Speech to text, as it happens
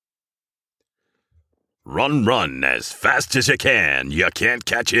Run, run as fast as you can. You can't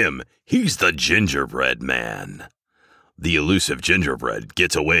catch him. He's the gingerbread man. The elusive gingerbread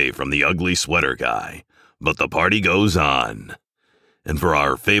gets away from the ugly sweater guy, but the party goes on. And for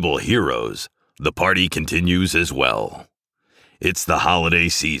our fable heroes, the party continues as well. It's the holiday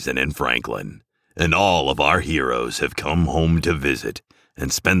season in Franklin, and all of our heroes have come home to visit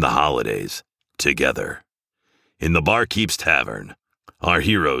and spend the holidays together. In the Barkeep's Tavern, our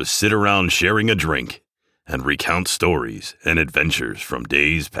heroes sit around sharing a drink and recount stories and adventures from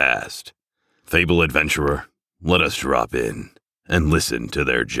days past. Fable adventurer, let us drop in and listen to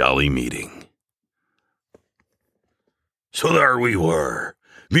their jolly meeting. So there we were.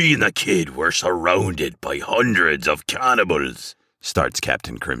 Me and the kid were surrounded by hundreds of cannibals, starts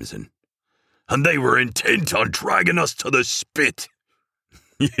Captain Crimson. And they were intent on dragging us to the spit.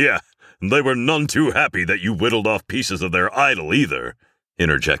 Yeah, they were none too happy that you whittled off pieces of their idol either,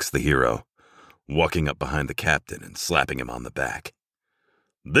 interjects the hero, walking up behind the captain and slapping him on the back.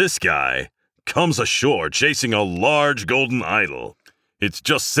 This guy comes ashore chasing a large golden idol. It's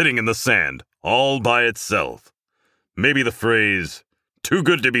just sitting in the sand, all by itself. Maybe the phrase, "too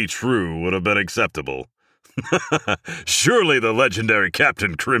good to be true," would have been acceptable. Surely the legendary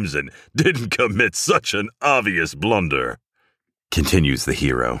Captain Crimson didn't commit such an obvious blunder, continues the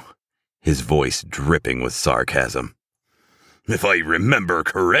hero, his voice dripping with sarcasm. If I remember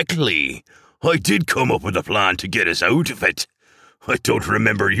correctly, I did come up with a plan to get us out of it. I don't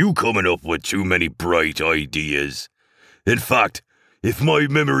remember you coming up with too many bright ideas. In fact, if my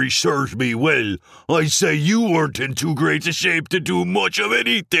memory serves me well, I'd say you weren't in too great a shape to do much of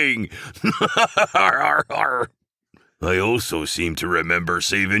anything. I also seem to remember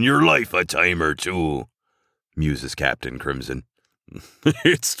saving your life a time or two, muses Captain Crimson.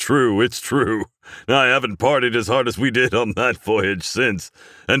 It's true. I haven't partied as hard as we did on that voyage since,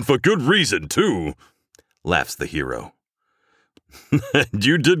 and for good reason, too, laughs the hero. And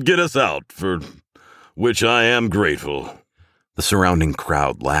you did get us out, for which I am grateful. The surrounding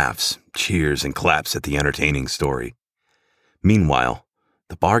crowd laughs, cheers, and claps at the entertaining story. Meanwhile,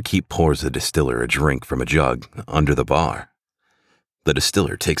 the barkeep pours the distiller a drink from a jug under the bar. The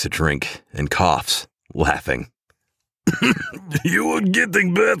distiller takes a drink and coughs, laughing. You are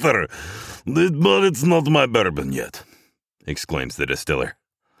getting better, but it's not my bourbon yet, exclaims the distiller.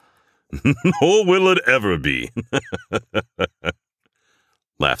 Nor will it ever be,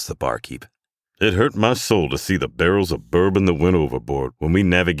 laughs the barkeep. It hurt my soul to see the barrels of bourbon that went overboard when we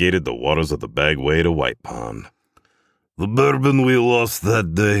navigated the waters of the Bagway to White Pond. The bourbon we lost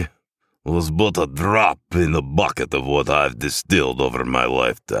that day was but a drop in the bucket of what I've distilled over my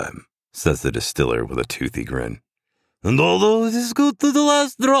lifetime, says the distiller with a toothy grin. And although it is good to the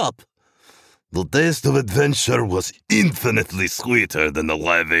last drop, the taste of adventure was infinitely sweeter than the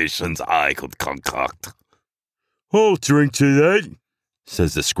libations I could concoct. I'll drink to that,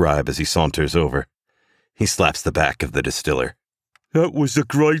 says the scribe as he saunters over. He slaps the back of the distiller. That was the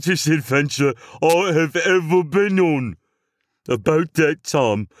greatest adventure I have ever been on. About that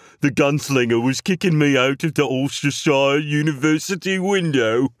time, the gunslinger was kicking me out of the Ulstershire University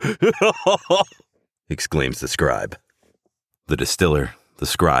window, exclaims the scribe. The distiller, the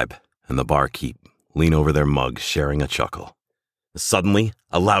scribe, and the barkeep lean over their mugs, sharing a chuckle. Suddenly,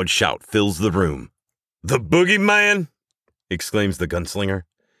 a loud shout fills the room. The boogeyman? Exclaims the gunslinger.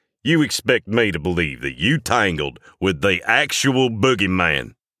 You expect me to believe that you tangled with the actual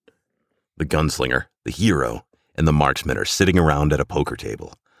boogeyman? The gunslinger, the hero, and the marksman are sitting around at a poker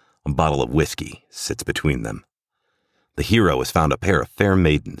table. A bottle of whiskey sits between them. The hero has found a pair of fair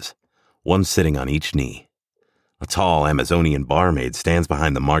maidens, one sitting on each knee. A tall Amazonian barmaid stands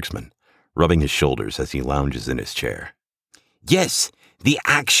behind the marksman, rubbing his shoulders as he lounges in his chair. Yes, the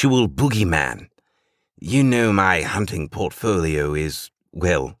actual boogeyman. You know my hunting portfolio is,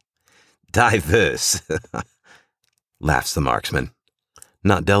 well, diverse, laughs the marksman,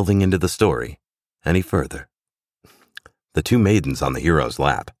 not delving into the story any further. The two maidens on the hero's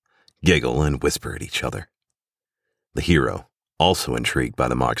lap giggle and whisper at each other. The hero, also intrigued by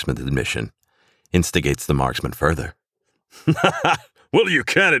the marksman's admission, instigates the marksman further. Well, you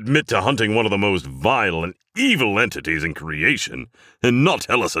can't admit to hunting one of the most vile and evil entities in creation and not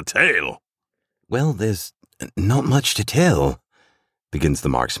tell us a tale. Well, there's not much to tell, begins the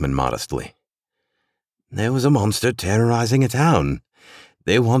marksman modestly. There was a monster terrorizing a town.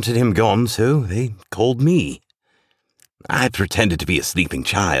 They wanted him gone, so they called me. I pretended to be a sleeping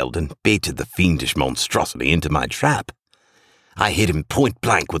child and baited the fiendish monstrosity into my trap. I hit him point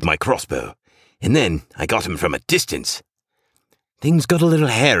blank with my crossbow, and then I got him from a distance. Things got a little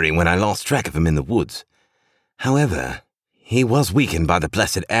hairy when I lost track of him in the woods. However, he was weakened by the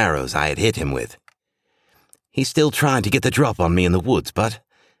blessed arrows I had hit him with. He's still trying to get the drop on me in the woods, but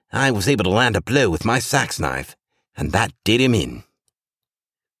I was able to land a blow with my sax knife, and that did him in.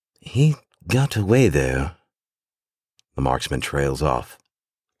 He got away, though. The marksman trails off.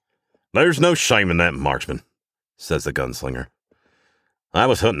 There's no shame in that, marksman, says the gunslinger. I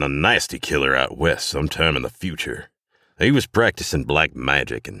was hunting a nasty killer out west sometime in the future. He was practicing black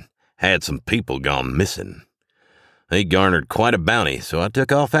magic and had some people gone missing. He garnered quite a bounty, so I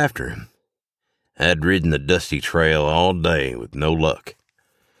took off after him. I'd ridden the dusty trail all day with no luck.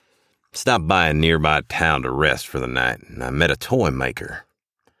 Stopped by a nearby town to rest for the night, and I met a toy maker.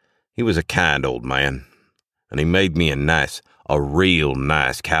 He was a kind old man, and he made me a real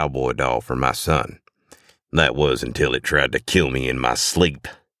nice cowboy doll for my son. That was until it tried to kill me in my sleep.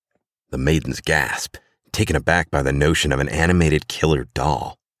 The maidens gasp, taken aback by the notion of an animated killer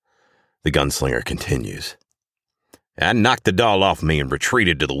doll. The gunslinger continues. I knocked the doll off me and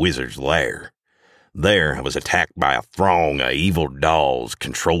retreated to the wizard's lair. There I was attacked by a throng of evil dolls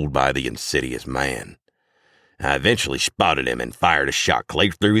controlled by the insidious man. I eventually spotted him and fired a shot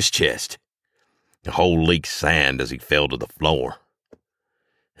clear through his chest. The hole leaked sand as he fell to the floor.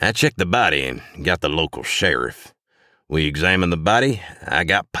 I checked the body and got the local sheriff. We examined the body, I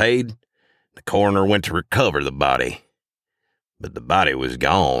got paid, the coroner went to recover the body. But the body was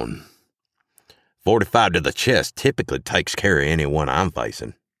gone. 45 to the chest typically takes care of anyone I'm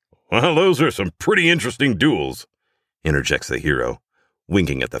facing. Well, those are some pretty interesting duels, interjects the hero,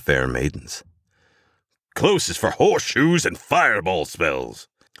 winking at the fair maidens. Close is for horseshoes and fireball spells.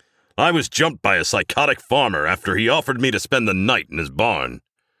 I was jumped by a psychotic farmer after he offered me to spend the night in his barn.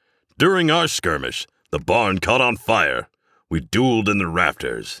 During our skirmish, the barn caught on fire. We dueled in the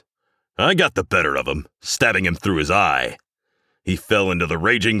rafters. I got the better of him, stabbing him through his eye. He fell into the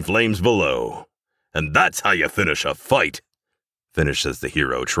raging flames below. And that's how you finish a fight, finishes the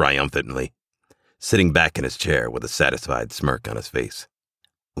hero triumphantly, sitting back in his chair with a satisfied smirk on his face.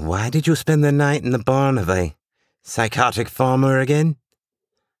 Why did you spend the night in the barn of a psychotic farmer again?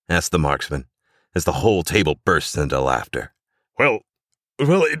 Asked the marksman, as the whole table burst into laughter. Well,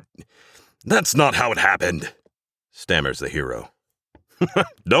 that's not how it happened, stammers the hero.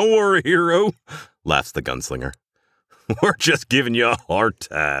 Don't worry, hero, laughs the gunslinger. We're just giving you a hard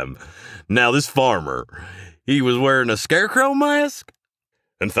time. Now, this farmer, he was wearing a scarecrow mask?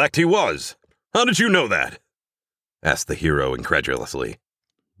 In fact, he was. How did you know that? Asked the hero incredulously.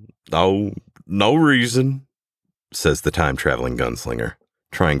 Oh, no reason, says the time-traveling gunslinger,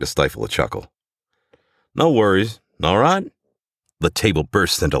 trying to stifle a chuckle. No worries, all right? The table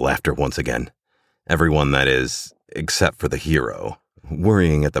bursts into laughter once again. Everyone, that is, except for the hero,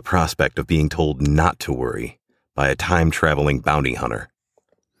 worrying at the prospect of being told not to worry by a time-traveling bounty hunter.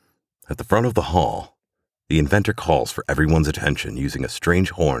 At the front of the hall, the inventor calls for everyone's attention using a strange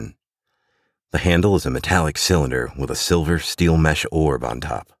horn. The handle is a metallic cylinder with a silver steel mesh orb on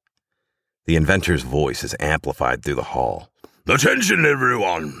top. The inventor's voice is amplified through the hall. Attention,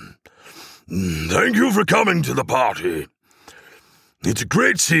 everyone! Thank you for coming to the party. It's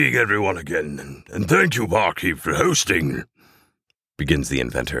great seeing everyone again, and thank you, barkeep, for hosting, begins the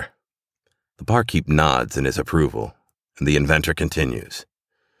inventor. The barkeep nods in his approval, and the inventor continues.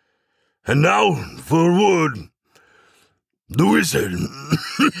 And now, for wood, the wizard.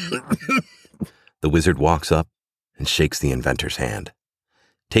 The wizard walks up and shakes the inventor's hand,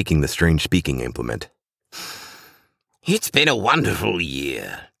 taking the strange speaking implement. It's been a wonderful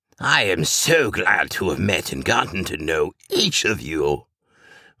year. I am so glad to have met and gotten to know each of you.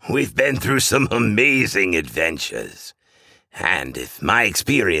 We've been through some amazing adventures. And if my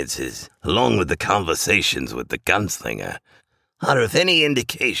experiences, along with the conversations with the gunslinger, are of any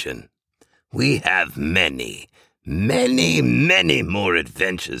indication, we have many, many, many more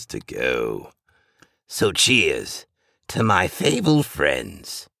adventures to go. So cheers to my fabled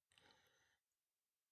friends.